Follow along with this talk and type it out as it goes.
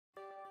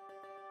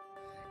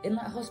in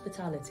like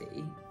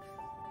hospitality,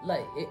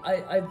 like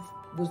I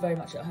was very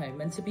much at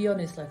home, and to be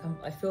honest, like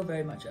I feel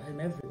very much at home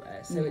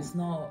everywhere. So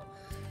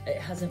it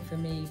hasn't for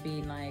me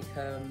been like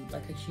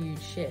a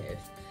huge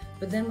shift.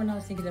 But then when I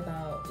was thinking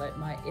about like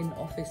my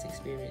in-office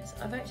experience,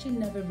 I've actually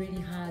never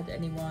really had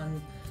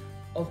anyone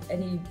of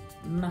any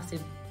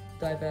massive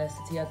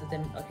diversity other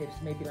than, okay,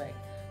 so maybe like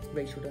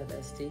racial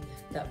diversity,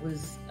 that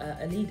was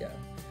a leader.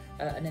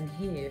 And then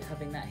here,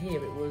 having that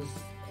here, it was,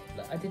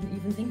 I didn't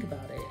even think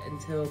about it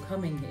until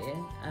coming here,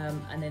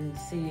 and then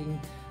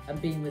seeing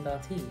and being with our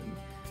team,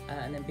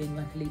 and then being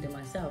like a leader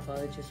myself.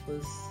 I just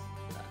was,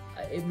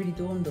 it really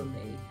dawned on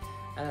me.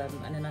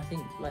 And then I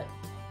think, like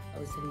I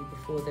was telling you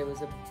before, there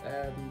was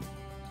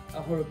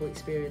a horrible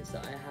experience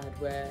that I had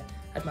where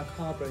I had my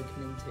car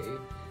broken into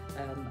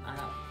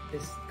at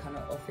this kind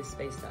of office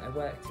space that I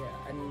worked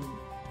at, and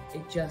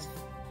it just,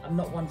 I'm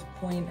not one to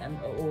point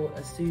or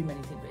assume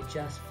anything, but it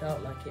just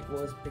felt like it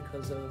was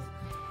because of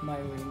my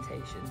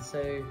orientation.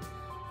 So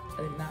I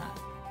think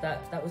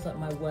that was like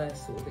my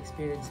worst sort of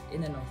experience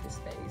in an office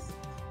space.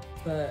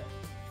 But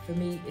for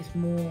me, it's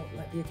more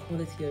like the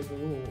equality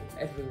overall,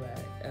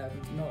 everywhere.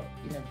 Not,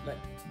 you know, like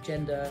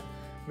gender,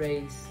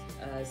 race,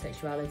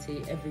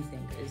 sexuality,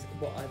 everything is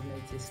what I've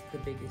noticed the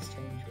biggest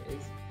change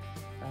is.